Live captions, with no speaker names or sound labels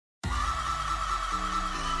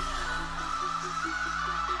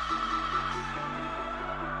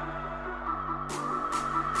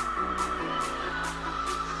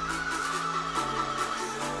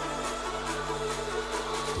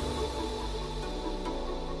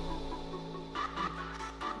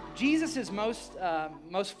Jesus'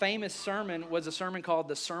 most famous sermon was a sermon called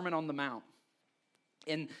the Sermon on the Mount.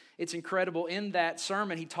 And it's incredible. In that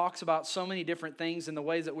sermon, he talks about so many different things and the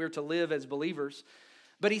ways that we're to live as believers.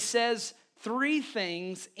 But he says 3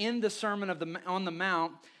 things in the Sermon on the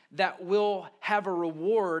Mount that will have a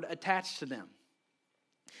reward attached to them.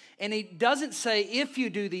 And he doesn't say if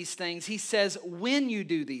you do these things, he says when you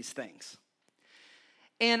do these things.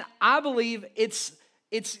 And I believe it's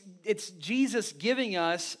Jesus giving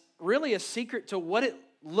us really a secret to what it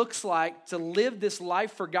looks like to live this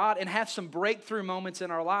life for God and have some breakthrough moments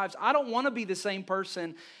in our lives. I don't want to be the same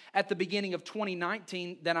person at the beginning of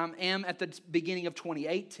 2019 that I am at the beginning of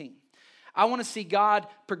 2018. I want to see God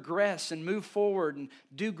progress and move forward and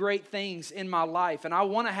do great things in my life. And I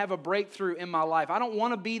want to have a breakthrough in my life. I don't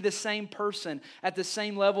want to be the same person at the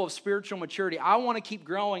same level of spiritual maturity. I want to keep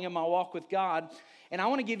growing in my walk with God. And I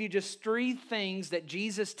want to give you just 3 things that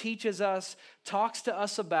Jesus teaches us, talks to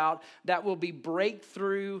us about, that will be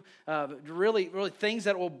breakthrough, really things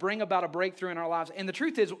that will bring about a breakthrough in our lives. And the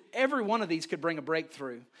truth is, every one of these could bring a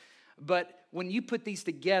breakthrough. But when you put these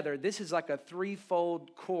together, this is like a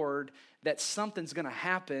 3-fold cord that something's going to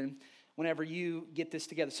happen whenever you get this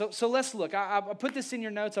together. So let's look. I put this in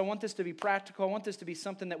your notes. I want this to be practical. I want this to be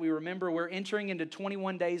something that we remember. We're entering into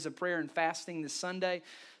 21 days of prayer and fasting this Sunday.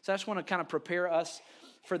 So I just want to kind of prepare us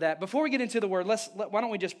for that. Before we get into the Word, why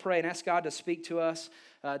don't we just pray and ask God to speak to us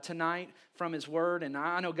tonight from His Word. And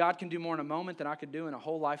I know God can do more in a moment than I could do in a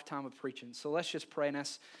whole lifetime of preaching. So let's just pray and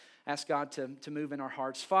ask God to move in our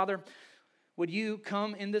hearts. Father, would you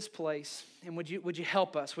come in this place and would you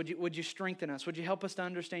help us? Would you strengthen us? Would you help us to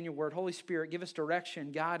understand your word? Holy Spirit, give us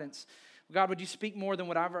direction, guidance. God, would you speak more than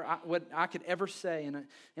what I could ever say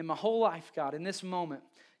in my whole life, God, in this moment?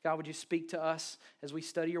 God, would you speak to us as we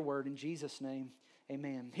study your word? In Jesus' name,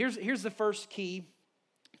 amen. Here's the first key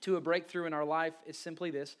to a breakthrough in our life is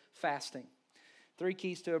simply this: fasting. 3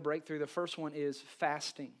 keys to a breakthrough. The first one is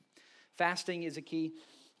fasting. Fasting is a key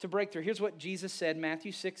to breakthrough. Here's what Jesus said,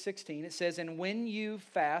 Matthew 6:16. It says, and when you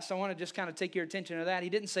fast, I want to just kind of take your attention to that. He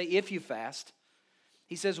didn't say if you fast.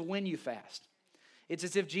 He says when you fast. It's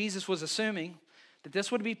as if Jesus was assuming that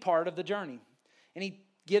this would be part of the journey. And he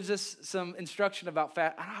gives us some instruction about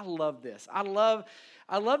fast. I love this. I love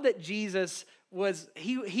that Jesus was,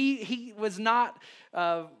 he was not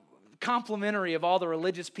complimentary of all the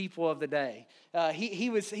religious people of the day. He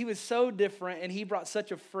was so different, and he brought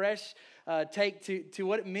such a fresh take to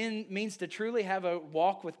what it means to truly have a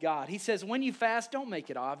walk with God. He says, when you fast, don't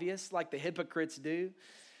make it obvious like the hypocrites do.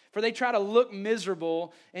 For they try to look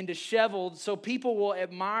miserable and disheveled so people will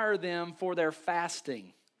admire them for their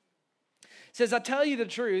fasting. He says, I tell you the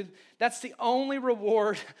truth, that's the only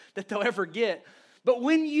reward that they'll ever get. But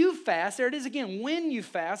when you fast, there it is again, when you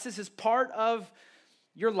fast, this is part of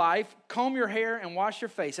your life. Comb your hair and wash your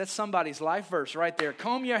face. That's somebody's life verse right there.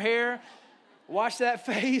 Comb your hair, wash that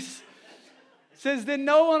face. It says, then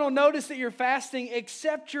no one will notice that you're fasting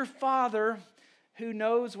except your Father who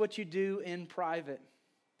knows what you do in private.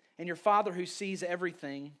 And your Father who sees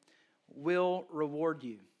everything will reward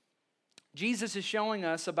you. Jesus is showing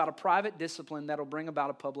us about a private discipline that'll bring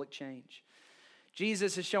about a public change.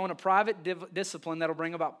 Jesus is showing a private discipline that'll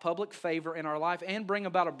bring about public favor in our life and bring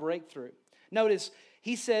about a breakthrough. Notice,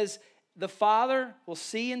 he says, the Father will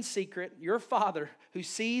see in secret. Your Father who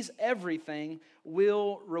sees everything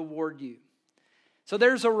will reward you. So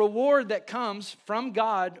there's a reward that comes from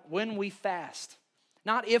God when we fast.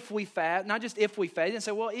 Not if we fast, not just if we fast. And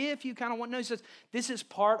say, well, if you kind of want, no, he says, this is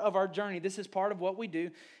part of our journey. This is part of what we do,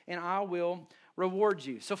 and I will reward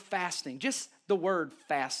you. So fasting, just the word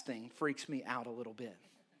fasting freaks me out a little bit.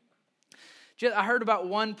 I heard about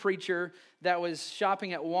one preacher that was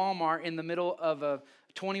shopping at Walmart in the middle of a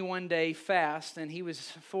 21-day fast, and he was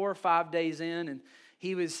 4 or 5 days in, and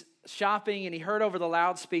he was shopping, and he heard over the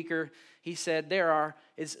loudspeaker, he said,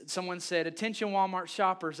 someone said, attention Walmart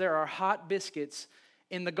shoppers, there are hot biscuits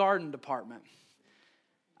in the garden department.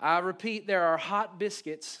 I repeat, there are hot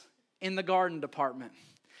biscuits in the garden department.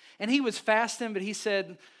 And he was fasting, but he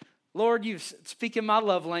said, Lord, you speak in my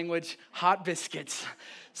love language, hot biscuits.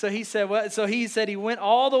 So he said he went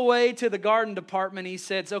all the way to the garden department. He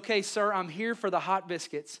said, okay, sir, I'm here for the hot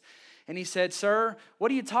biscuits. And he said, sir,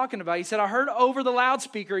 what are you talking about? He said, I heard over the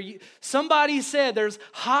loudspeaker, somebody said there's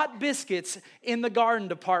hot biscuits in the garden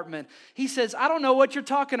department. He says, I don't know what you're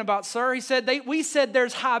talking about, sir. He said, we said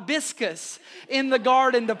there's hibiscus in the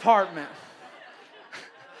garden department.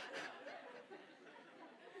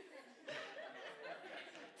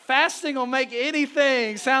 Fasting will make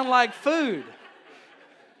anything sound like food.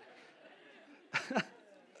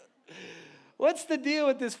 What's the deal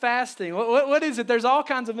with this fasting? What is it? There's all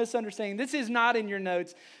kinds of misunderstanding. This is not in your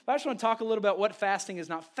notes. But I just want to talk a little about what fasting is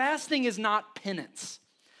not. Fasting is not penance.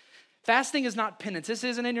 Fasting is not penance. This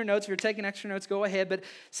isn't in your notes. If you're taking extra notes, go ahead. But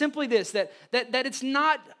simply this, that it's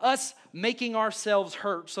not us making ourselves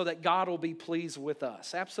hurt so that God will be pleased with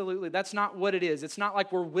us. Absolutely. That's not what it is. It's not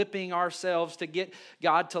like we're whipping ourselves to get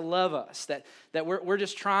God to love us. That we're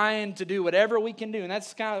just trying to do whatever we can do. And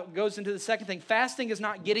that's kind of goes into the second thing. Fasting is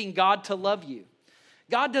not getting God to love you.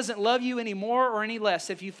 God doesn't love you any more or any less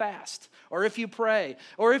if you fast or if you pray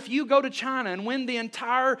or if you go to China and win the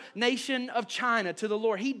entire nation of China to the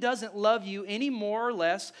Lord. He doesn't love you any more or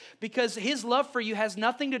less because His love for you has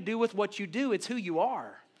nothing to do with what you do. It's who you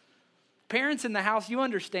are. Parents in the house, you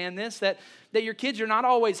understand this, that your kids are not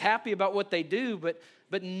always happy about what they do,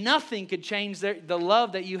 but nothing could change the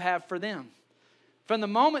love that you have for them. From the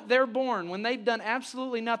moment they're born, when they've done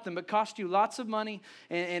absolutely nothing but cost you lots of money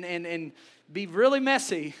and be really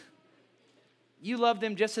messy, you love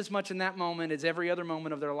them just as much in that moment as every other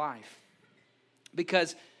moment of their life.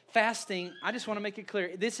 Because fasting, I just want to make it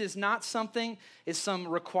clear, this is not something, is some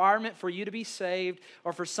requirement for you to be saved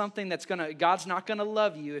or for something God's not going to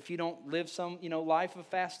love you if you don't live some, life of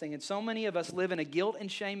fasting. And so many of us live in a guilt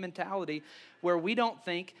and shame mentality where we don't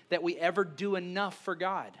think that we ever do enough for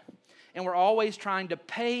God. And we're always trying to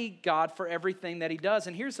pay God for everything that He does.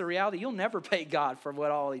 And here's the reality, you'll never pay God for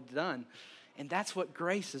what all He's done. And that's what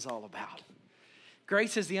grace is all about.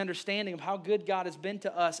 Grace is the understanding of how good God has been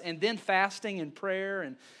to us. And then fasting and prayer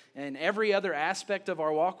and every other aspect of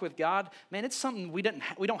our walk with God, man, it's something we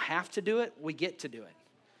don't have to do it, we get to do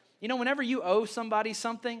it. Whenever you owe somebody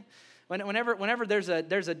something, whenever there's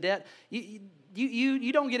a debt,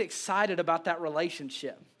 you don't get excited about that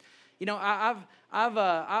relationship.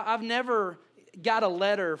 I've never got a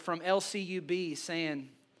letter from LCUB saying,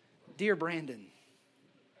 "Dear Brandon,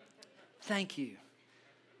 thank you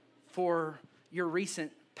for your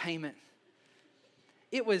recent payment.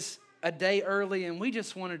 It was a day early and we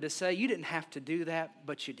just wanted to say you didn't have to do that,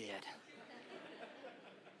 but you did."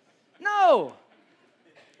 No.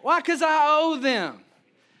 Why? Because I owe them.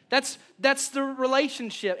 That's the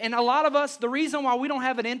relationship. And a lot of us, the reason why we don't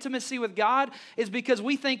have an intimacy with God is because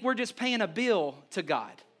we think we're just paying a bill to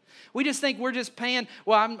God. We just think we're just paying,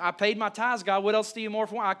 I paid my tithes, God, what else do you more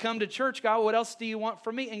for? I come to church, God, what else do you want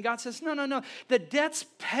from me? And God says, no, the debt's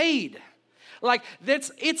paid.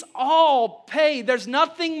 It's all paid. There's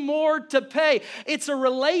nothing more to pay. It's a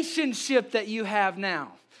relationship that you have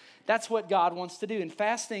now. That's what God wants to do. And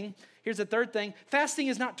fasting, here's the third thing, fasting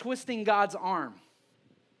is not twisting God's arm.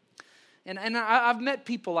 And I've met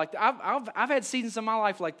people like that. I've had seasons of my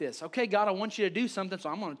life like this. Okay, God, I want you to do something,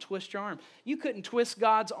 so I'm going to twist your arm. You couldn't twist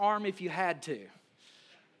God's arm if you had to.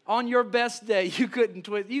 On your best day, you couldn't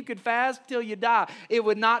twist. You could fast till you die. It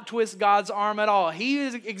would not twist God's arm at all. He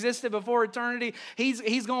existed before eternity.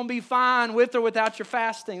 He's going to be fine with or without your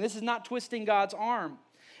fasting. This is not twisting God's arm.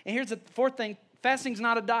 And here's the fourth thing. Fasting's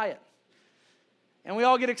not a diet. And we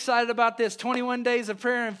all get excited about this. 21 days of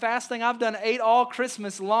prayer and fasting. I've done 8 all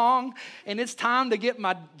Christmas long, and it's time to get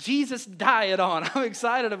my Jesus diet on. I'm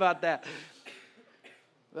excited about that.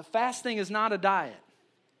 But fasting is not a diet.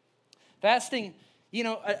 Fasting,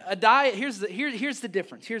 a diet, here's the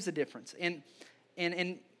difference. Here's the difference. And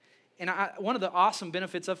one of the awesome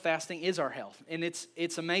benefits of fasting is our health. And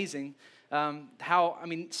it's amazing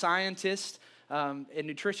scientists and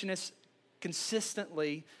nutritionists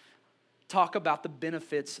consistently talk about the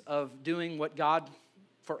benefits of doing what God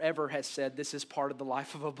forever has said. This is part of the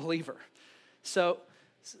life of a believer. So,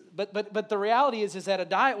 but the reality is that a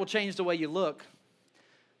diet will change the way you look,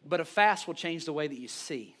 but a fast will change the way that you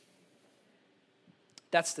see.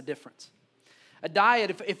 That's the difference. A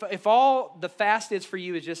diet, if all the fast is for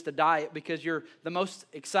you is just a diet because you're the most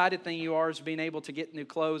excited thing you are is being able to get new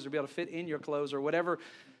clothes or be able to fit in your clothes or whatever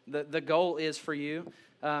the goal is for you,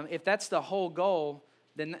 if that's the whole goal,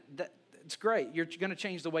 then it's great. You're going to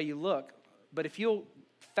change the way you look. But if you'll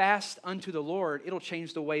fast unto the Lord, it'll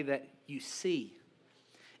change the way that you see.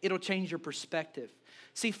 It'll change your perspective.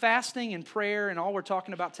 See, fasting and prayer and all we're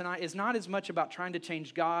talking about tonight is not as much about trying to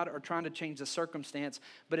change God or trying to change the circumstance,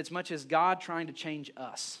 but as much as God trying to change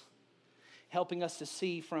us, helping us to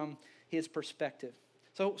see from His perspective.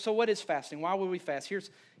 So what is fasting? Why would we fast?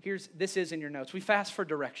 This is in your notes. We fast for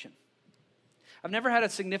direction. I've never had a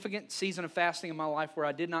significant season of fasting in my life where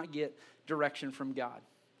I did not get direction from God.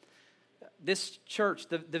 This church,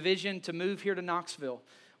 the vision to move here to Knoxville,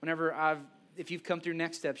 if you've come through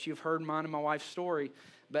Next Steps, you've heard mine and my wife's story,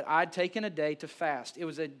 but I'd taken a day to fast. It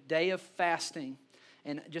was a day of fasting,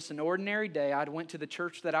 And just an ordinary day, I went to the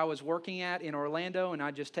church that I was working at in Orlando, and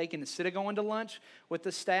I'd just taken, instead of going to lunch with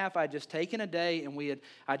the staff, I'd just taken a day, and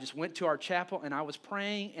I just went to our chapel, and I was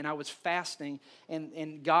praying, and I was fasting,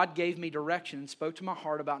 and God gave me direction and spoke to my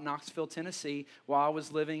heart about Knoxville, Tennessee, while I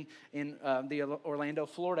was living in the Orlando,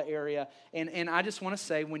 Florida area. And I just want to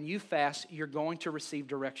say, when you fast, you're going to receive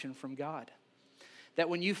direction from God. That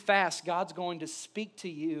when you fast, God's going to speak to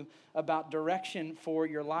you about direction for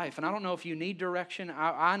your life. And I don't know if you need direction.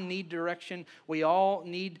 I need direction. We all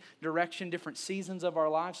need direction, different seasons of our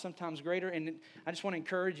lives, sometimes greater. And I just want to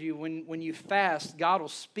encourage you, when you fast, God will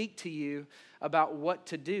speak to you about what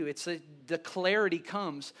to do. The clarity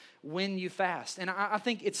comes when you fast. And I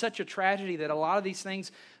think it's such a tragedy that a lot of these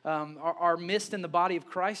things are missed in the body of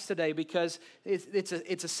Christ today, because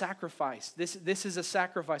it's a sacrifice. This is a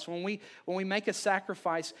sacrifice. When we make a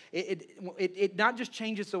sacrifice, it not just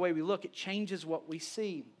changes the way we look, it changes what we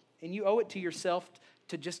see. And you owe it to yourself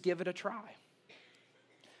to just give it a try.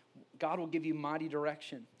 God will give you mighty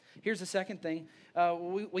direction. Here's the second thing.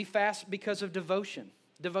 We fast because of devotion.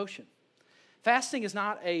 Devotion. Fasting is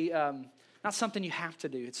not something you have to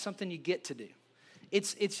do. It's something you get to do.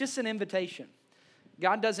 It's just an invitation.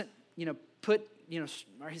 God doesn't, put,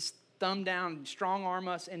 his thumb down and strong arm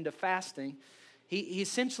us into fasting. He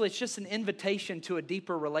essentially, it's just an invitation to a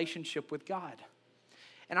deeper relationship with God.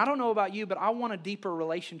 And I don't know about you, but I want a deeper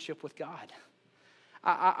relationship with God.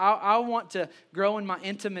 I want to grow in my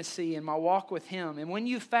intimacy and my walk with Him. And when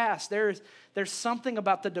you fast, there's something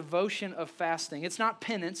about the devotion of fasting. It's not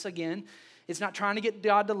penance, again. It's not trying to get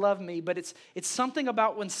God to love me, but it's something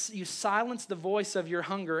about when you silence the voice of your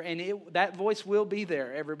hunger, and that voice will be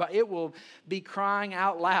there, everybody. It will be crying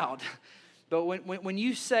out loud. But when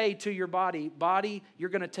you say to your body, you're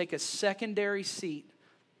going to take a secondary seat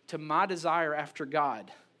to my desire after God,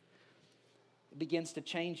 it begins to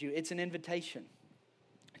change you. It's an invitation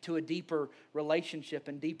to a deeper relationship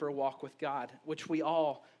and deeper walk with God, which we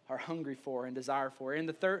all are hungry for and desire for. And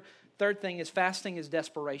the third thing is, fasting is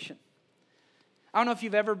desperation. I don't know if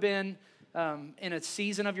you've ever been in a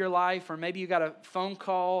season of your life, or maybe you got a phone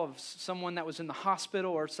call of someone that was in the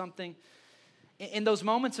hospital or something. In those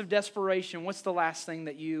moments of desperation, what's the last thing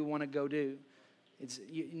that you want to go do?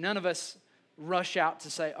 None of us rush out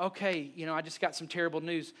to say, okay, I just got some terrible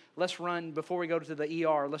news. Let's run, before we go to the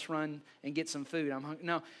ER, let's run and get some food.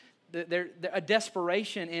 No, a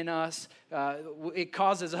desperation in us, it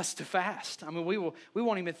causes us to fast. I mean, we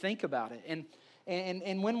won't even think about it.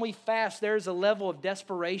 And when we fast, there's a level of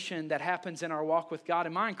desperation that happens in our walk with God.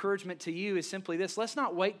 And my encouragement to you is simply this: let's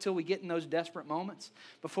not wait till we get in those desperate moments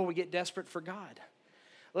before we get desperate for God.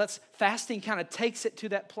 Fasting kind of takes it to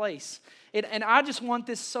that place. And I just want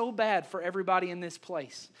this so bad for everybody in this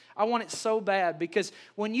place. I want it so bad, because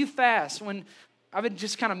when you fast, when I've been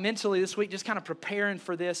just kind of mentally this week, just kind of preparing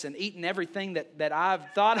for this and eating everything that I've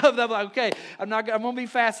thought of. I'm like, okay, I'm going to be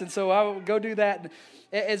fasting, so I'll go do that.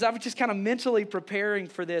 As I was just kind of mentally preparing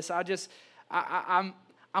for this, I'm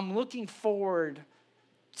looking forward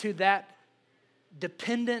to that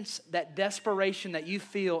dependence, that desperation that you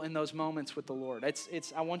feel in those moments with the Lord.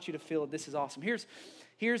 I want you to feel it. This is awesome. Here's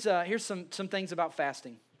some things about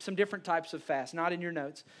fasting, some different types of fast, not in your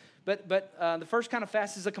notes. But the first kind of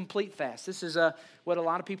fast is a complete fast. This is what a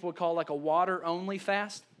lot of people would call like a water-only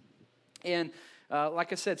fast. And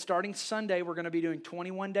like I said, starting Sunday, we're going to be doing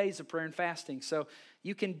 21 days of prayer and fasting. So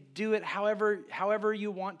you can do it however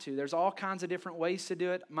you want to. There's all kinds of different ways to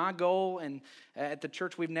do it. My goal, and at the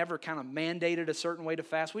church, we've never kind of mandated a certain way to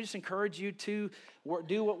fast. We just encourage you to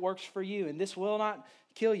do what works for you. And this will not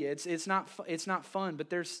kill you. It's not fun, but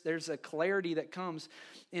there's a clarity that comes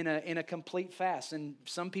in a complete fast. And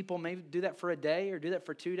some people may do that for a day or do that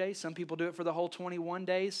for 2 days. Some people do it for the whole 21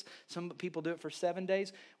 days. Some people do it for 7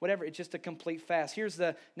 days. Whatever, it's just a complete fast. Here's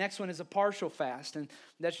the next one, is a partial fast, and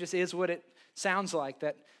that just is what it sounds like.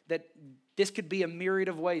 That this could be a myriad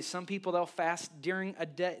of ways. Some people, they'll fast during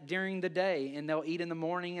the day, and they'll eat in the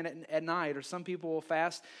morning and at night. Or some people will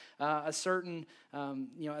fast a certain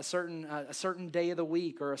day of the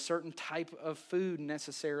week, or a certain type of food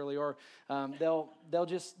necessarily. Or they'll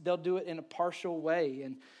do it in a partial way.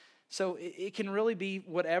 And so it can really be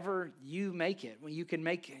whatever you make it. You can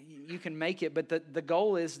make it, but the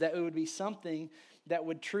goal is that it would be something that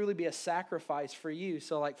would truly be a sacrifice for you.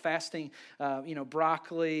 So like fasting,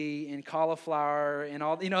 broccoli and cauliflower and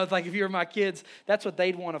all, it's like if you were my kids, that's what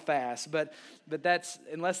they'd want to fast. But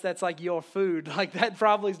unless that's like your food, like that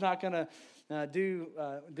probably is not going to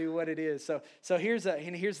do what it is. So here's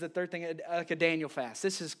the third thing, like a Daniel fast.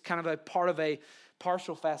 This is kind of a part of a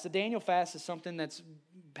partial fast. A Daniel fast is something that's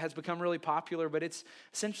has become really popular, but it's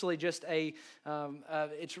essentially just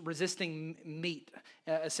it's resisting meat,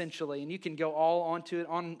 essentially. And you can go all onto it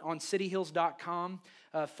on cityhills.com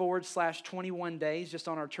 /21 days, just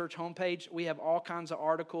on our church homepage. We have all kinds of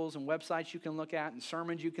articles and websites you can look at and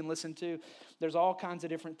sermons you can listen to. There's all kinds of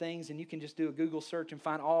different things, and you can just do a Google search and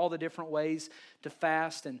find all the different ways to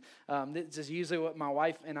fast. And this is usually what my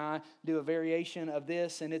wife and I do, a variation of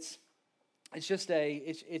this, and it's just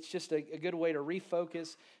a good way to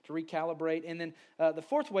refocus, to recalibrate. And then the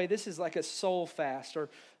fourth way, this is like a soul fast, or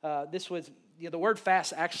the word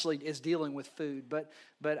fast actually is dealing with food, but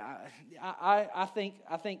I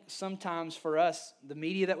think sometimes for us, the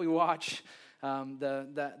media that we watch,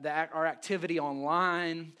 our activity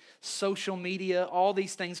online, social media, all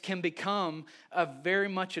these things can become very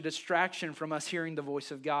much a distraction from us hearing the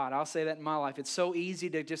voice of God. I'll say that in my life. It's so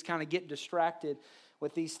easy to just kind of get distracted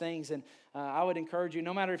with these things, and I would encourage you,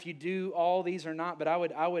 no matter if you do all these or not, but I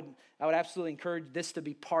would absolutely encourage this to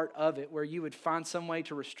be part of it, where you would find some way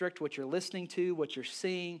to restrict what you're listening to, what you're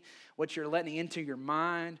seeing, what you're letting into your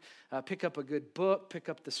mind. Pick up a good book, pick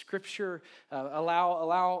up the Scripture,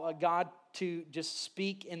 allow God to just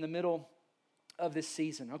speak in the middle of this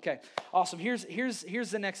season. Okay, awesome. Here's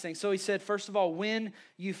the next thing. So he said, first of all, when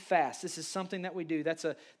you fast, this is something that we do. That's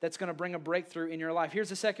going to bring a breakthrough in your life. Here's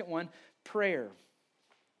the second one: prayer.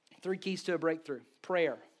 3 keys to a breakthrough.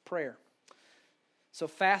 Prayer. So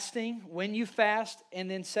fasting, when you fast, and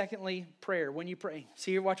then secondly, prayer, when you pray.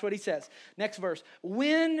 See here, watch what he says. Next verse.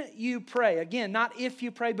 When you pray, again, not if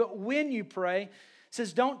you pray, but when you pray, it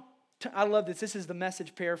says I love this. This is the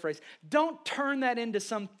Message paraphrase. Don't turn that into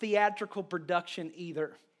some theatrical production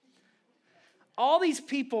either. All these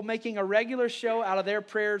people making a regular show out of their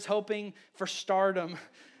prayers, hoping for stardom.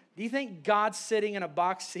 Do you think God's sitting in a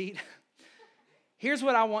box seat? Here's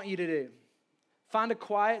what I want you to do. Find a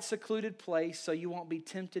quiet, secluded place so you won't be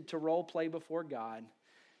tempted to role play before God.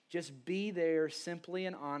 Just be there simply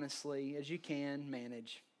and honestly as you can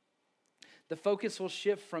manage. The focus will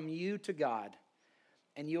shift from you to God,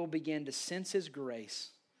 and you'll begin to sense His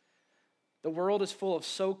grace. The world is full of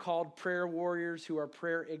so-called prayer warriors who are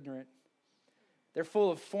prayer ignorant. They're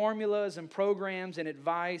full of formulas and programs and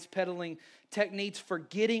advice, peddling techniques for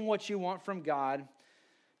getting what you want from God.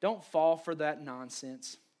 Don't fall for that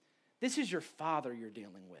nonsense. This is your Father you're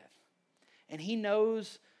dealing with, and He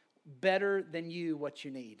knows better than you what you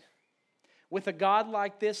need. With a God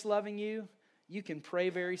like this loving you, you can pray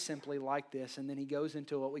very simply like this, and then he goes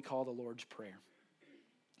into what we call the Lord's Prayer.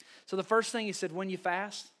 So the first thing he said, when you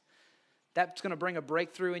fast, that's going to bring a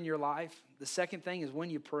breakthrough in your life. The second thing is when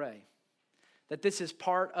you pray, that this is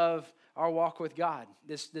part of our walk with God,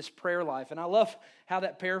 this prayer life. And I love how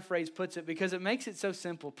that paraphrase puts it because it makes it so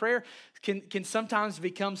simple. Prayer can sometimes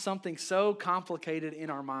become something so complicated in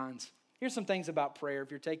our minds. Here's some things about prayer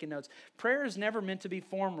if you're taking notes. Prayer is never meant to be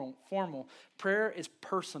formal. Prayer is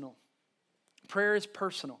personal. Prayer is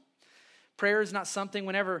personal. Prayer is not something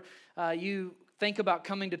whenever you think about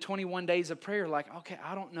coming to 21 days of prayer, like, okay,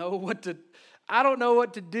 I don't know what to do. I don't know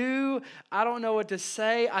what to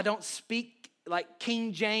say. I don't speak like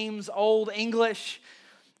King James Old English.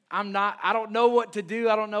 I don't know what to do.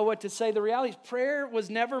 I don't know what to say. The reality is prayer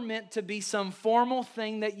was never meant to be some formal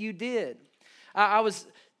thing that you did. I was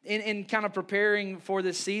in kind of preparing for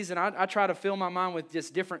this season, I try to fill my mind with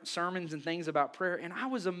just different sermons and things about prayer. And I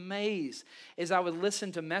was amazed as I would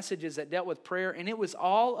listen to messages that dealt with prayer. And it was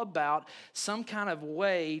all about some kind of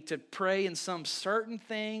way to pray in some certain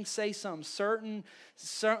thing, say some certain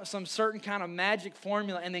kind of magic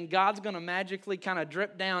formula. And then God's going to magically kind of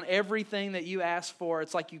drip down everything that you ask for.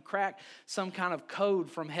 It's like you crack some kind of code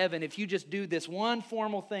from heaven if you just do this one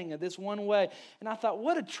formal thing or this one way. And I thought,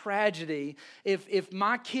 what a tragedy if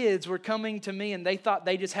my kids were coming to me and they thought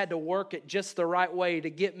they just had to work it just the right way to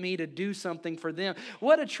get me to do something for them.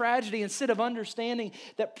 What a tragedy, instead of understanding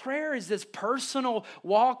that prayer is this personal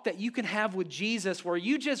walk that you can have with Jesus, where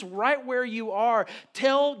you just right where you are,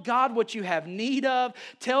 tell God what you have need of,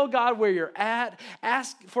 tell God where you're at,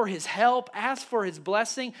 ask for His help, ask for His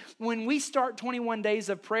blessing. When we start 21 days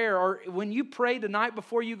of prayer, or when you pray tonight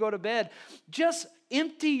before you go to bed, just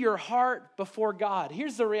empty your heart before God.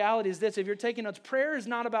 Here's the reality is this. If you're taking notes, prayer is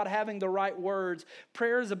not about having the right words.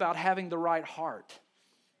 Prayer is about having the right heart.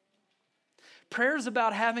 Prayer is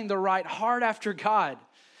about having the right heart after God.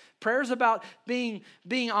 Prayer is about being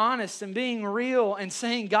honest and being real and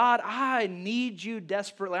saying, God, I need you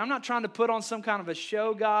desperately. I'm not trying to put on some kind of a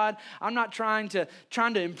show, God. I'm not trying to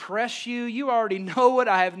impress you. You already know what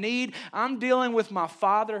I have need. I'm dealing with my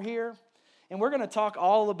Father here. And we're going to talk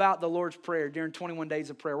all about the Lord's Prayer during 21 days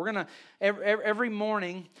of prayer. We're going to, every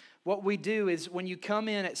morning, what we do is when you come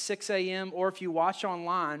in at 6 a.m. or if you watch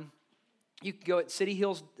online, you can go at City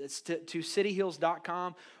Hills to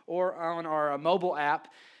cityhills.com or on our mobile app,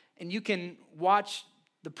 and you can watch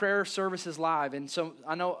the prayer services live. And so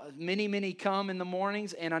I know many come in the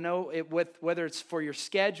mornings, and I know whether it's for your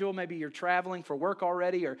schedule, maybe you're traveling for work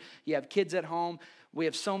already or you have kids at home, we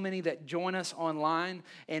have so many that join us online.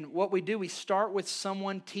 And what we do, we start with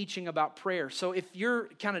someone teaching about prayer. So if you're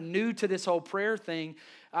kind of new to this whole prayer thing,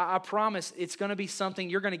 I promise it's going to be something,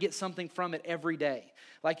 you're going to get something from it every day.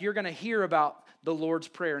 Like you're going to hear about the Lord's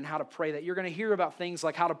Prayer and how to pray that. You're going to hear about things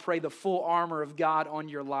like how to pray the full armor of God on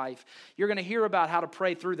your life. You're going to hear about how to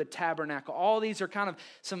pray through the tabernacle. All these are kind of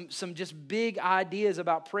some just big ideas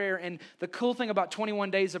about prayer. And the cool thing about 21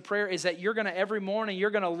 days of prayer is that every morning, you're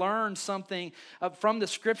going to learn something from the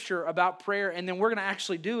scripture about prayer. And then we're going to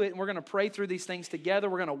actually do it. And we're going to pray through these things together.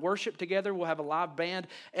 We're going to worship together. We'll have a live band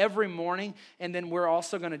every morning. And then we're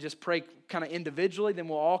also going to just pray kind of individually. Then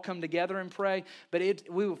we'll all come together and pray. But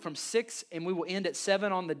we will from 6 and we will end at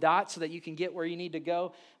 7 on the dot so that you can get where you need to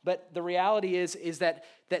go. But the reality is that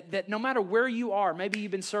no matter where you are, maybe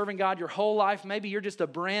you've been serving God your whole life, maybe you're just a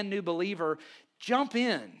brand new believer, jump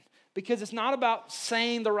in. Because it's not about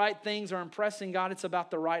saying the right things or impressing God, it's about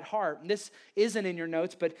the right heart. And this isn't in your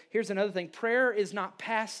notes, but here's another thing. Prayer is not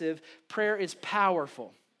passive, prayer is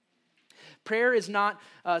powerful. Prayer is not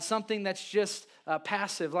something that's just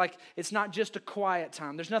passive, like it's not just a quiet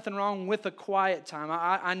time. There's nothing wrong with a quiet time.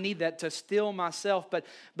 I need that to still myself.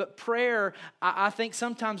 But prayer, I think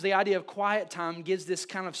sometimes the idea of quiet time gives this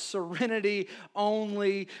kind of serenity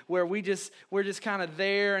only, where we're just kind of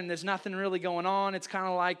there and there's nothing really going on. It's kind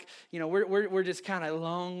of like, we're just kind of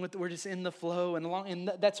we're just in the flow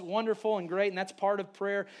and that's wonderful and great, and that's part of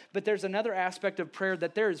prayer. But there's another aspect of prayer,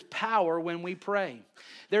 that there is power when we pray.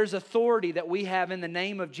 There's authority that we have in the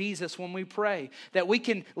name of Jesus when we pray, that we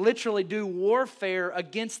can literally do warfare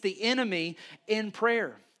against the enemy in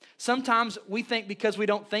prayer. Sometimes we think because we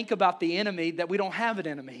don't think about the enemy that we don't have an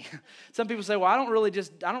enemy. Some people say, well, I don't really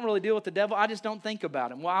deal with the devil. I just don't think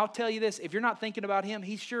about him. Well, I'll tell you this. If you're not thinking about him,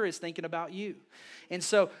 he sure is thinking about you. And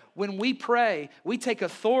so when we pray, we take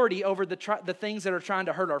authority over the things that are trying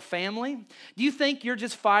to hurt our family. Do you think you're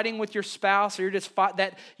just fighting with your spouse, or you're just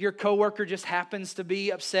that your coworker just happens to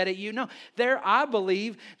be upset at you? No, I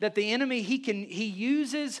believe that the enemy, he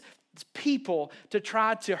uses people to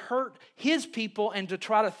try to hurt his people and to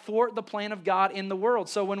try to thwart the plan of God in the world.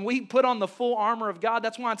 So when we put on the full armor of God,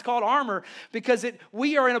 that's why it's called armor, because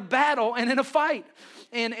we are in a battle and in a fight.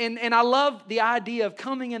 And I love the idea of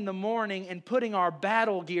coming in the morning and putting our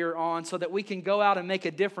battle gear on so that we can go out and make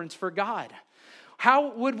a difference for God.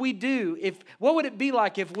 How would we do what would it be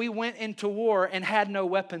like if we went into war and had no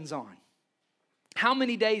weapons on? How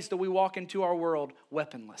many days do we walk into our world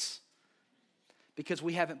weaponless? Because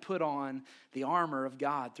we haven't put on the armor of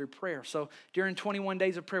God through prayer. So during 21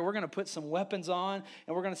 days of prayer, we're going to put some weapons on,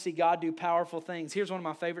 and we're going to see God do powerful things. Here's one of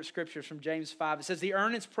my favorite scriptures from James 5. It says, the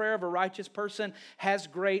earnest prayer of a righteous person has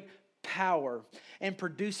great power and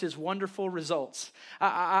produces wonderful results.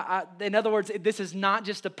 In other words, this is not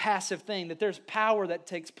just a passive thing, that there's power that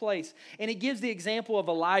takes place. And it gives the example of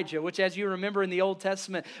Elijah, which, as you remember in the Old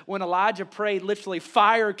Testament, when Elijah prayed, literally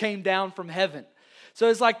fire came down from heaven. So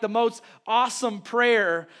it's like the most awesome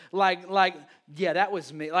prayer, yeah, that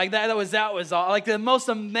was me. Like that was all. Like the most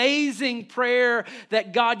amazing prayer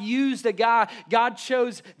that God used a guy. God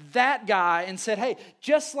chose that guy and said, hey,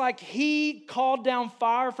 just like he called down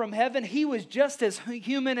fire from heaven, he was just as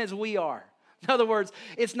human as we are. In other words,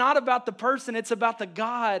 it's not about the person, it's about the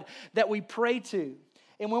God that we pray to.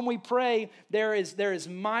 And when we pray, there is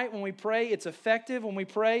might. When we pray, it's effective. When we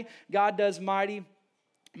pray, God does mighty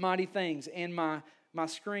things. And my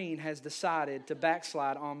screen has decided to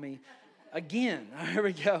backslide on me again. Here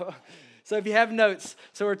we go. So if you have notes,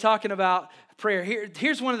 so we're talking about prayer.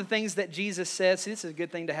 Here's one of the things that Jesus says. See, this is a good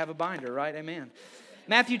thing to have a binder, right? Amen.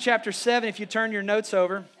 Matthew chapter 7, if you turn your notes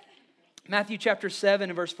over. Matthew chapter 7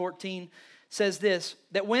 and verse 14 says this,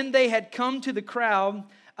 that when they had come to the crowd,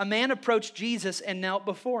 a man approached Jesus and knelt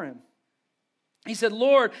before him. He said,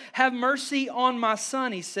 Lord, have mercy on my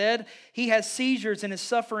son, he said. He has seizures and is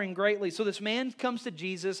suffering greatly. So this man comes to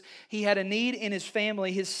Jesus. He had a need in his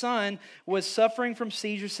family. His son was suffering from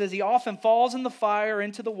seizures. Says he often falls in the fire,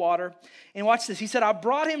 into the water. And watch this. He said, I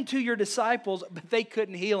brought him to your disciples, but they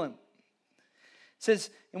couldn't heal him. Says,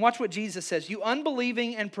 and watch what Jesus says. You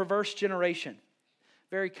unbelieving and perverse generation.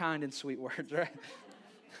 Very kind and sweet words, right?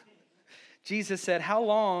 Jesus said, how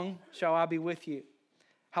long shall I be with you?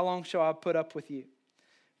 How long shall I put up with you?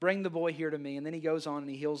 Bring the boy here to me. And then he goes on and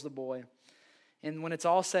he heals the boy. And when it's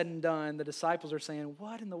all said and done, the disciples are saying,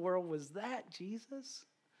 what in the world was that, Jesus?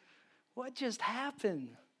 What just happened?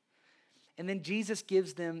 And then Jesus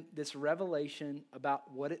gives them this revelation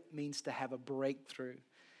about what it means to have a breakthrough. And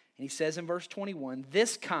he says in verse 21,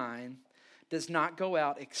 this kind does not go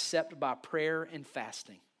out except by prayer and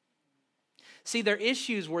fasting. See, their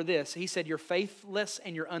issues were this. He said, you're faithless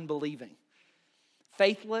and you're unbelieving.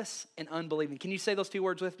 Faithless and unbelieving. Can you say those two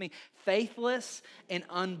words with me? Faithless and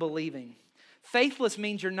unbelieving. Faithless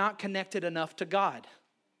means you're not connected enough to God.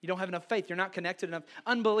 You don't have enough faith. You're not connected enough.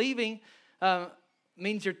 Unbelieving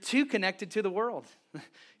means you're too connected to the world.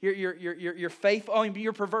 You're faithful. Oh,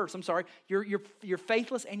 you're perverse. I'm sorry. You're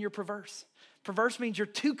faithless and you're perverse. Perverse means you're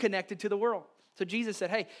too connected to the world. So Jesus said,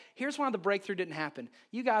 hey, here's why the breakthrough didn't happen.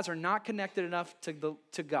 You guys are not connected enough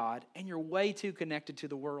to God, and you're way too connected to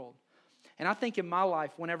the world. And I think in my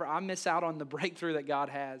life, whenever I miss out on the breakthrough that God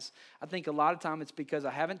has, I think a lot of time it's because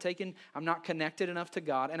I'm not connected enough to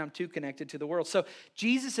God, and I'm too connected to the world. So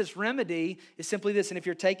Jesus' remedy is simply this, and if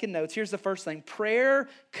you're taking notes, here's the first thing. Prayer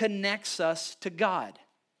connects us to God.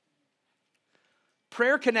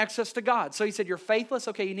 Prayer connects us to God. So he said, you're faithless?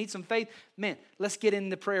 Okay, you need some faith. Man, let's get in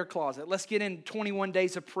the prayer closet. Let's get in 21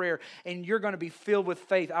 days of prayer, and you're going to be filled with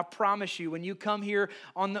faith. I promise you, when you come here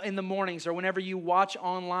in the mornings or whenever you watch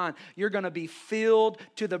online, you're going to be filled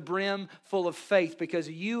to the brim full of faith because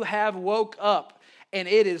you have woke up. And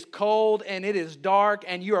it is cold and it is dark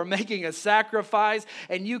and you are making a sacrifice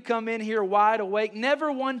and you come in here wide awake. Never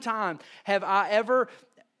one time have I ever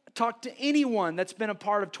talked to anyone that's been a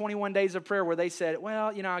part of 21 days of prayer where they said, well,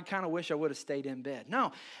 I kind of wish I would have stayed in bed.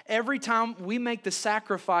 No, every time we make the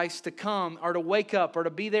sacrifice to come or to wake up or to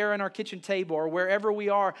be there in our kitchen table or wherever we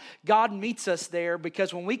are, God meets us there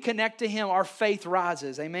because when we connect to Him, our faith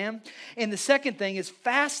rises. Amen? And the second thing is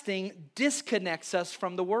fasting disconnects us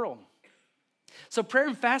from the world. So prayer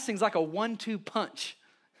and fasting is like a 1-2 punch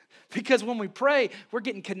because when we pray, we're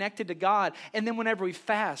getting connected to God. And then whenever we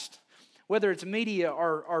fast, whether it's media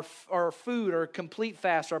or food or a complete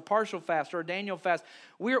fast or a partial fast or a Daniel fast,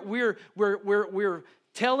 we're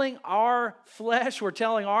telling our flesh,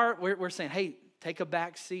 we're saying, hey, take a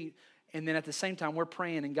back seat. And then at the same time, we're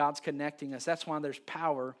praying and God's connecting us. That's why there's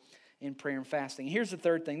power in prayer and fasting. Here's the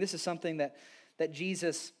third thing. This is something that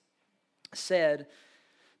Jesus said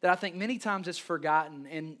that I think many times is forgotten.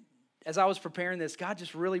 And as I was preparing this, God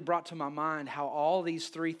just really brought to my mind how all these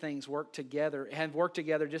three things have worked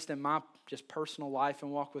together just in my personal life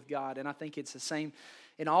and walk with God. And I think it's the same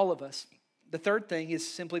in all of us. The third thing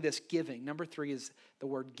is simply this giving. Number 3 is the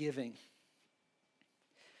word giving.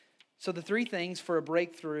 So the three things for a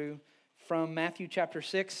breakthrough from Matthew chapter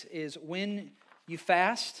 6 is when you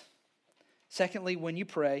fast, secondly, when you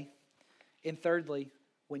pray, and thirdly,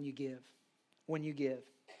 when you give. When you give.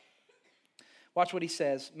 Watch what he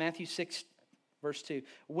says, Matthew 6, verse 2.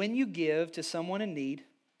 When you give to someone in need,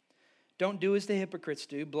 don't do as the hypocrites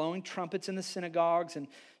do, blowing trumpets in the synagogues and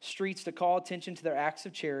streets to call attention to their acts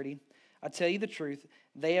of charity. I tell you the truth,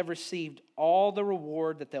 they have received all the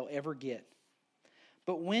reward that they'll ever get.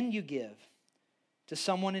 But when you give to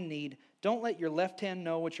someone in need, don't let your left hand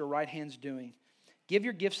know what your right hand's doing. Give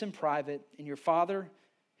your gifts in private, and your Father,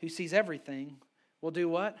 who sees everything, will do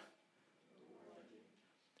what?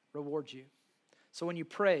 Reward you. So when you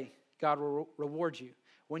pray, God will reward you.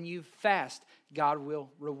 When you fast, God will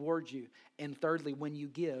reward you. And thirdly, when you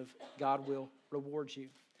give, God will reward you.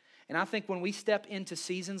 And I think when we step into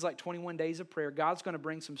seasons like 21 days of prayer, God's going to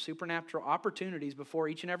bring some supernatural opportunities before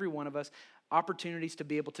each and every one of us, opportunities to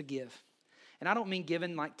be able to give. And I don't mean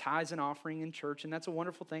giving like tithes and offering in church, and that's a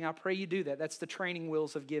wonderful thing. I pray you do that. That's the training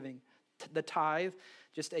wheels of giving. The tithe,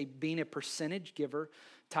 being a percentage giver.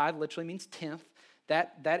 Tithe literally means tenth.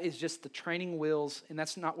 That is just the training wheels, and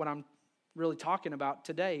that's not what I'm really talking about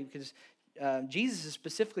today because Jesus is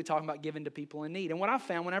specifically talking about giving to people in need. And what I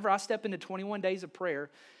found, whenever I step into 21 days of prayer,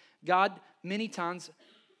 God many times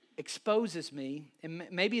exposes me, and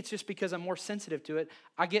maybe it's just because I'm more sensitive to it,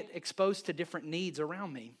 I get exposed to different needs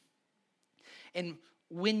around me. And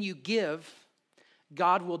when you give,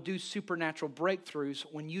 God will do supernatural breakthroughs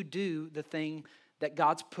when you do the thing that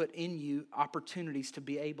God's put in you, opportunities to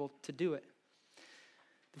be able to do it.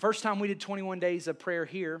 The first time we did 21 days of prayer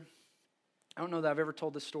here, I don't know that I've ever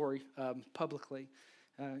told this story publicly.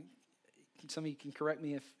 Some of you can correct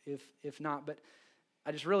me if not, but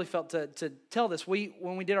I just really felt to tell this.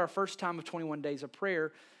 When we did our first time of 21 days of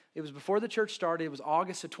prayer, it was before the church started. It was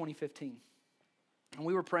August of 2015. And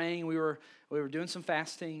we were praying, we were doing some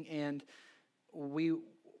fasting, and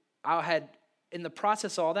I had, in the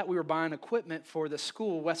process of all that, we were buying equipment for the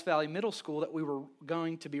school, West Valley Middle School, that we were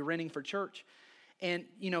going to be renting for church. And,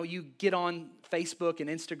 you get on Facebook and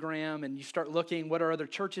Instagram and you start looking what are other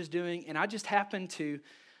churches doing. And I just happened to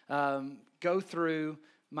go through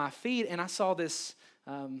my feed, and I saw this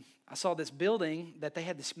building that they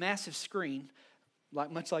had this massive screen,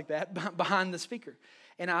 much like that, behind the speaker.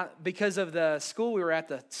 And because of the school we were at,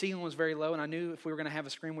 the ceiling was very low, and I knew if we were going to have a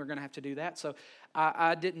screen, we were going to have to do that. So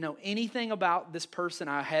I didn't know anything about this person.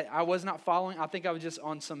 I was not following. I think I was just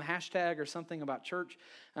on some hashtag or something about church,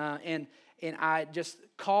 and I just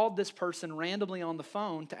called this person randomly on the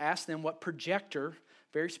phone to ask them what projector.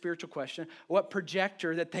 Very spiritual question. What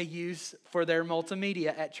projector that they use for their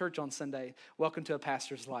multimedia at church on Sunday? Welcome to a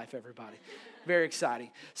pastor's life, everybody. Very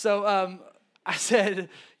exciting. So I said,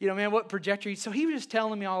 man, what projector? So he was just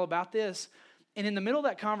telling me all about this. And in the middle of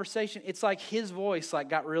that conversation, it's like his voice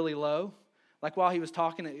got really low. Like while he was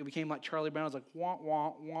talking, it became like Charlie Brown. It was like, wah,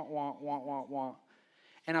 wah, wah, wah, wah, wah, wah.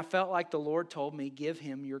 And I felt like the Lord told me, give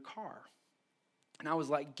him your car. And I was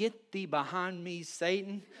like, get thee behind me,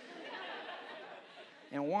 Satan.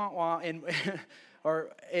 And wah, wah.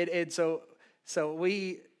 So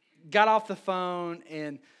we got off the phone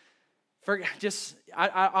and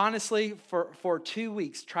I honestly, for 2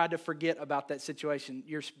 weeks, tried to forget about that situation.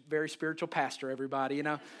 You're a very spiritual pastor, everybody,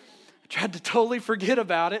 I tried to totally forget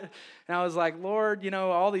about it. And I was like, Lord,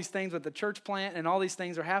 all these things with the church plant and all these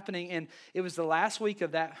things are happening. And it was the last week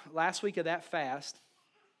of that fast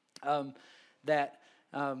that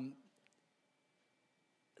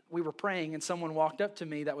we were praying, and someone walked up to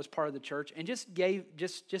me that was part of the church and just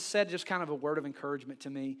said kind of a word of encouragement to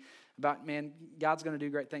me about, man, God's going to do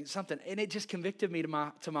great things, something. And it just convicted me to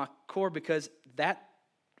my core, because that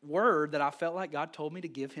word that I felt like God told me to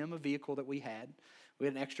give him a vehicle that we had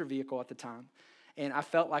an extra vehicle at the time. And I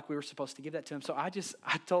felt like we were supposed to give that to him. So I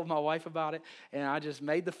told my wife about it, and I just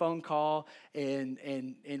made the phone call. And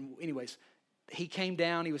anyways, he came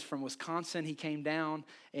down. He was from Wisconsin. He came down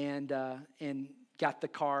and got the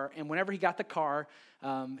car. And whenever he got the car,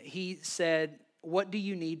 he said, what do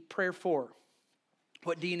you need prayer for?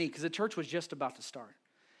 What do you need? Because the church was just about to start.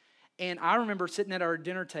 And I remember sitting at our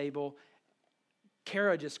dinner table,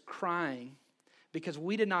 Kara just crying because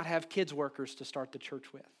we did not have kids workers to start the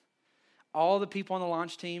church with. All the people on the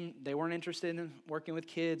launch team, they weren't interested in working with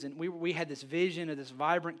kids. And we had this vision of this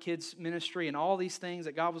vibrant kids ministry and all these things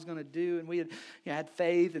that God was going to do. And we had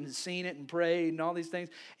faith and seen it and prayed and all these things.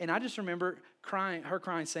 And I just remember her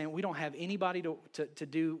crying, saying, we don't have anybody to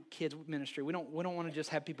do kids ministry. We don't want to just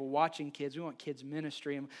have people watching kids. We want kids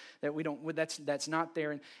ministry. And that's not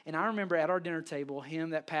there. And I remember at our dinner table,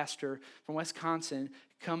 that pastor from Wisconsin,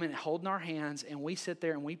 coming, holding our hands, and we sit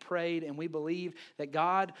there and we prayed and we believed that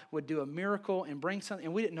God would do a miracle and bring something,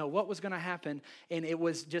 and we didn't know what was going to happen. And it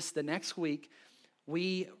was just the next week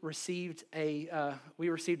we received a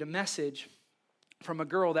message from a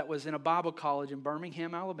girl that was in a Bible college in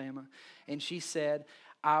Birmingham, Alabama, and she said,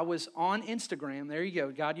 I was on Instagram. There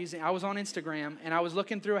you go. I was on Instagram, and I was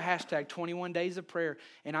looking through a hashtag 21 days of prayer,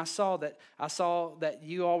 and I saw that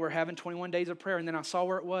you all were having 21 days of prayer, and then I saw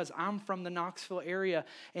where it was. I'm from the Knoxville area,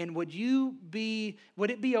 and would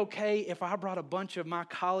it be okay if I brought a bunch of my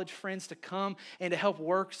college friends to come and to help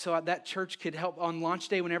work so that church could help on launch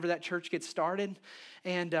day whenever that church gets started?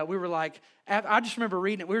 And we were like, I just remember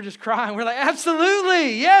reading it. We were just crying. We were like,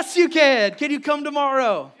 absolutely, yes, you can. Can you come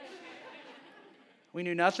tomorrow? We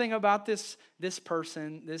knew nothing about this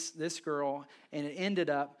person, this girl, and it ended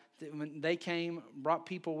up that when they came, brought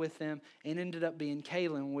people with them, and ended up being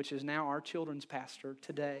Kaylin, which is now our children's pastor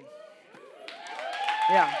today.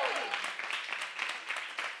 Yeah.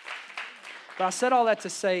 But I said all that to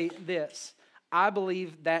say this. I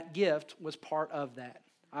believe that gift was part of that.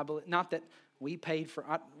 I believe, not that we paid for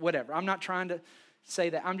whatever. I'm not trying to say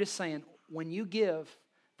that. I'm just saying when you give,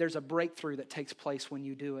 there's a breakthrough that takes place when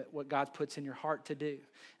you do it, what God puts in your heart to do.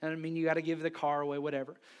 And I mean, you got to give the car away,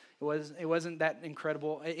 whatever. It wasn't that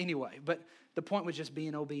incredible anyway. But the point was just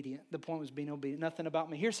being obedient. The point was being obedient. Nothing about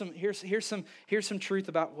me. Here's some truth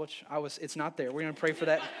about which I was. It's not there. We're going to pray for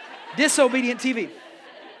that. Disobedient TV.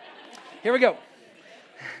 Here we go.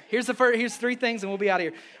 Here's three things, and we'll be out of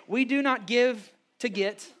here. We do not give to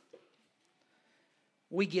get.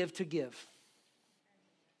 We give to give.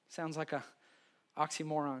 Sounds like a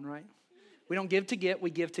oxymoron, right? We don't give to get,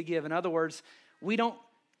 we give to give. In other words, we don't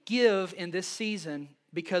give in this season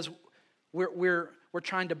because we're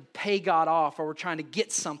trying to pay God off or we're trying to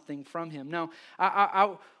get something from Him. No,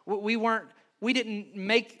 we didn't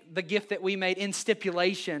make the gift that we made in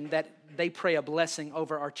stipulation that they pray a blessing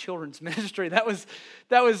over our children's ministry. That was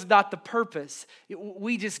not the purpose.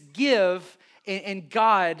 We just give, and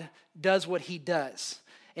God does what He does.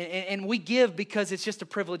 And we give because it's just a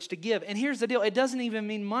privilege to give. And here's the deal. It doesn't even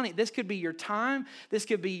mean money. This could be your time. This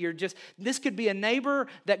could be this could be a neighbor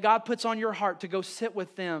that God puts on your heart to go sit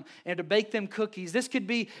with them and to bake them cookies. This could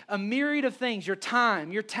be a myriad of things, your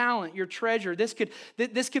time, your talent, your treasure. This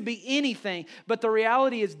could be anything. But the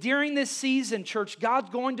reality is during this season, church, God's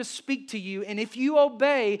going to speak to you. And if you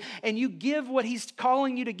obey and you give what He's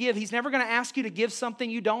calling you to give, He's never going to ask you to give something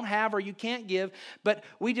you don't have or you can't give. But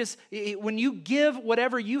when you give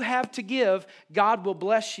whatever you have to give, God will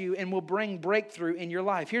bless you and will bring breakthrough in your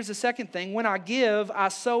life. Here's the second thing. When I give, I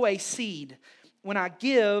sow a seed. When I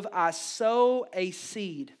give, I sow a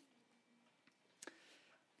seed.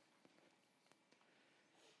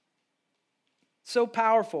 So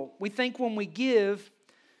powerful. We think when we give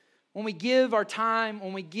our time,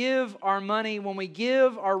 when we give our money, when we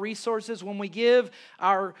give our resources, when we give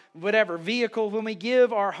our whatever vehicle, when we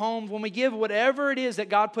give our homes, when we give whatever it is that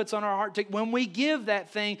God puts on our heart, when we give that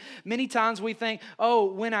thing, many times we think, oh,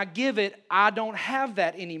 when I give it, I don't have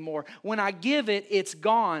that anymore. When I give it, it's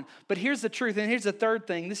gone. But here's the truth, and here's the third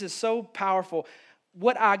thing. This is so powerful.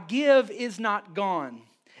 What I give is not gone.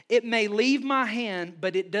 It may leave my hand,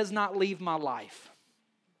 but it does not leave my life.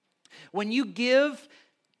 When you give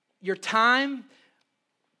your time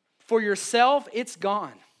for yourself, it's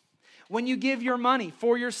gone. When you give your money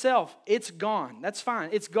for yourself, it's gone. That's fine,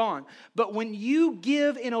 it's gone. But when you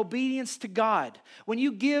give in obedience to God, when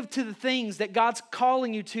you give to the things that God's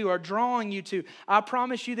calling you to or drawing you to, I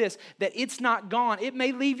promise you this, that it's not gone. It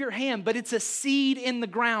may leave your hand, but it's a seed in the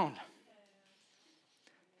ground.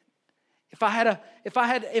 If I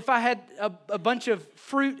had a bunch of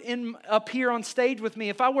fruit up here on stage with me,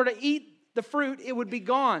 if I were to eat the fruit, it would be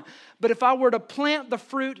gone. But if I were to plant the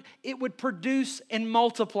fruit, it would produce and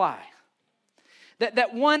multiply.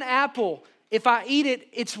 That one apple, if I eat it,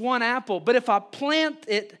 it's one apple. But if I plant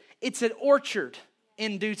it, it's an orchard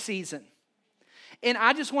in due season. And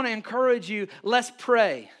I just want to encourage you, let's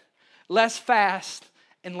pray, let's fast,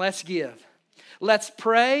 and let's give. Let's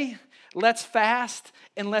pray, let's fast,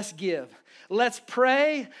 and let's give. Let's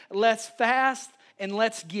pray, let's fast, and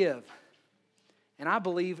let's give. And I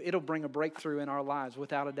believe it'll bring a breakthrough in our lives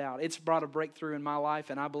without a doubt. It's brought a breakthrough in my life,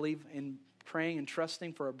 and I believe in praying and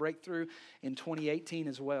trusting for a breakthrough in 2018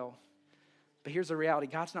 as well. But here's the reality.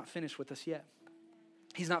 God's not finished with us yet.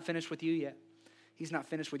 He's not finished with you yet. He's not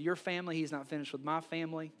finished with your family. He's not finished with my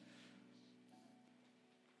family.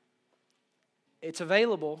 It's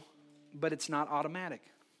available, but it's not automatic.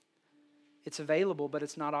 It's available, but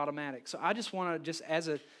it's not automatic. So I just want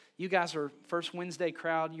to, you guys are First Wednesday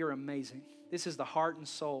crowd, you're amazing. This is the heart and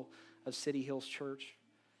soul of City Hills Church.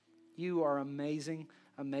 You are amazing,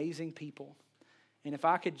 amazing people. And if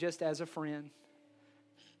I could just as a friend,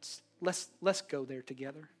 let's go there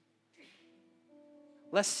together.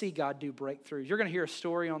 Let's see God do breakthroughs. You're going to hear a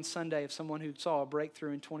story on Sunday of someone who saw a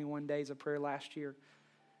breakthrough in 21 days of prayer last year.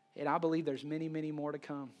 And I believe there's many, many more to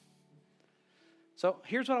come. So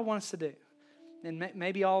here's what I want us to do. And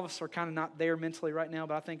maybe all of us are kind of not there mentally right now,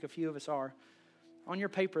 but I think a few of us are. On your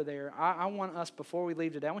paper there, I want us, before we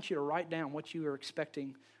leave today, I want you to write down what you are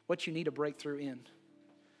expecting, what you need a breakthrough in.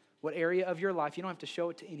 What area of your life. You don't have to show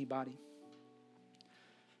it to anybody.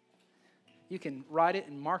 You can write it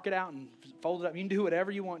and mark it out and fold it up. You can do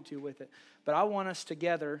whatever you want to with it. But I want us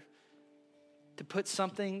together to put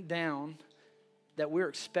something down that we're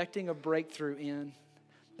expecting a breakthrough in,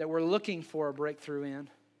 that we're looking for a breakthrough in.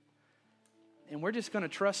 And we're just going to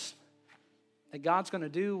trust that God's going to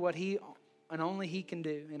do what He and only He can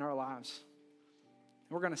do in our lives.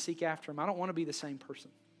 And we're going to seek after Him. I don't want to be the same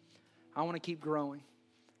person. I want to keep growing.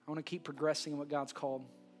 I want to keep progressing in what God's called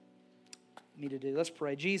me to do. Let's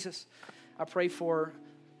pray. Jesus, I pray for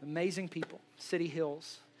amazing people, City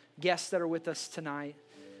Hills, guests that are with us tonight.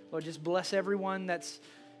 Lord, just bless everyone that's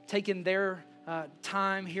taken their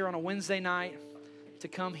time here on a Wednesday night to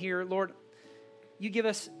come here. Lord, you give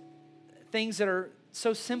us things that are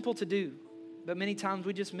so simple to do, but many times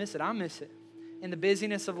we just miss it. I miss it in the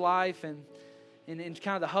busyness of life and in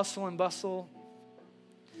kind of the hustle and bustle.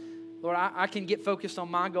 Lord, I can get focused on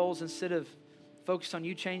my goals instead of focused on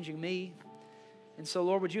you changing me. And so,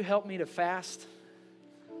 Lord, would you help me to fast?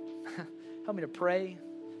 Help me to pray.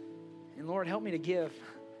 And Lord, help me to give.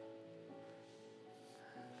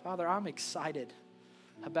 Father, I'm excited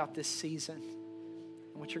about this season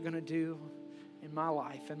and what you're going to do in my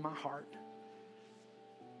life and my heart.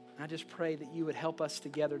 And I just pray that you would help us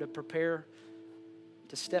together to prepare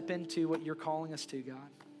to step into what you're calling us to, God.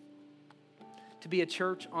 To be a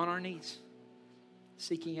church on our knees,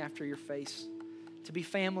 seeking after your face. To be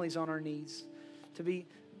families on our knees. To be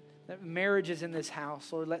marriages in this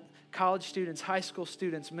house. Lord, let college students, high school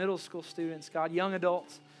students, middle school students, God, young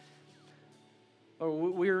adults,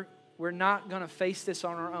 Lord, we're not going to face this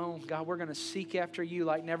on our own. God, we're going to seek after you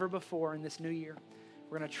like never before in this new year.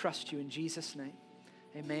 We're going to trust you in Jesus' name.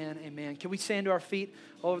 Amen, amen. Can we stand to our feet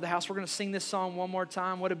all over the house? We're going to sing this song one more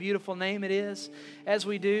time. What a beautiful name it is. As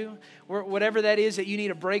we do, whatever that is that you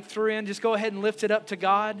need a breakthrough in, just go ahead and lift it up to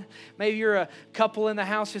God. Maybe you're a couple in the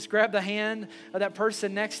house. Just grab the hand of that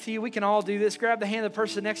person next to you. We can all do this. Grab the hand of the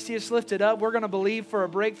person next to you. Just lift it up. We're going to believe for a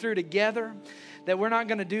breakthrough together, that we're not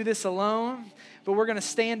going to do this alone, but we're going to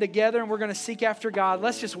stand together and we're going to seek after God.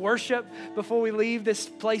 Let's just worship before we leave this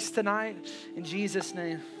place tonight. In Jesus'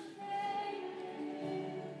 name.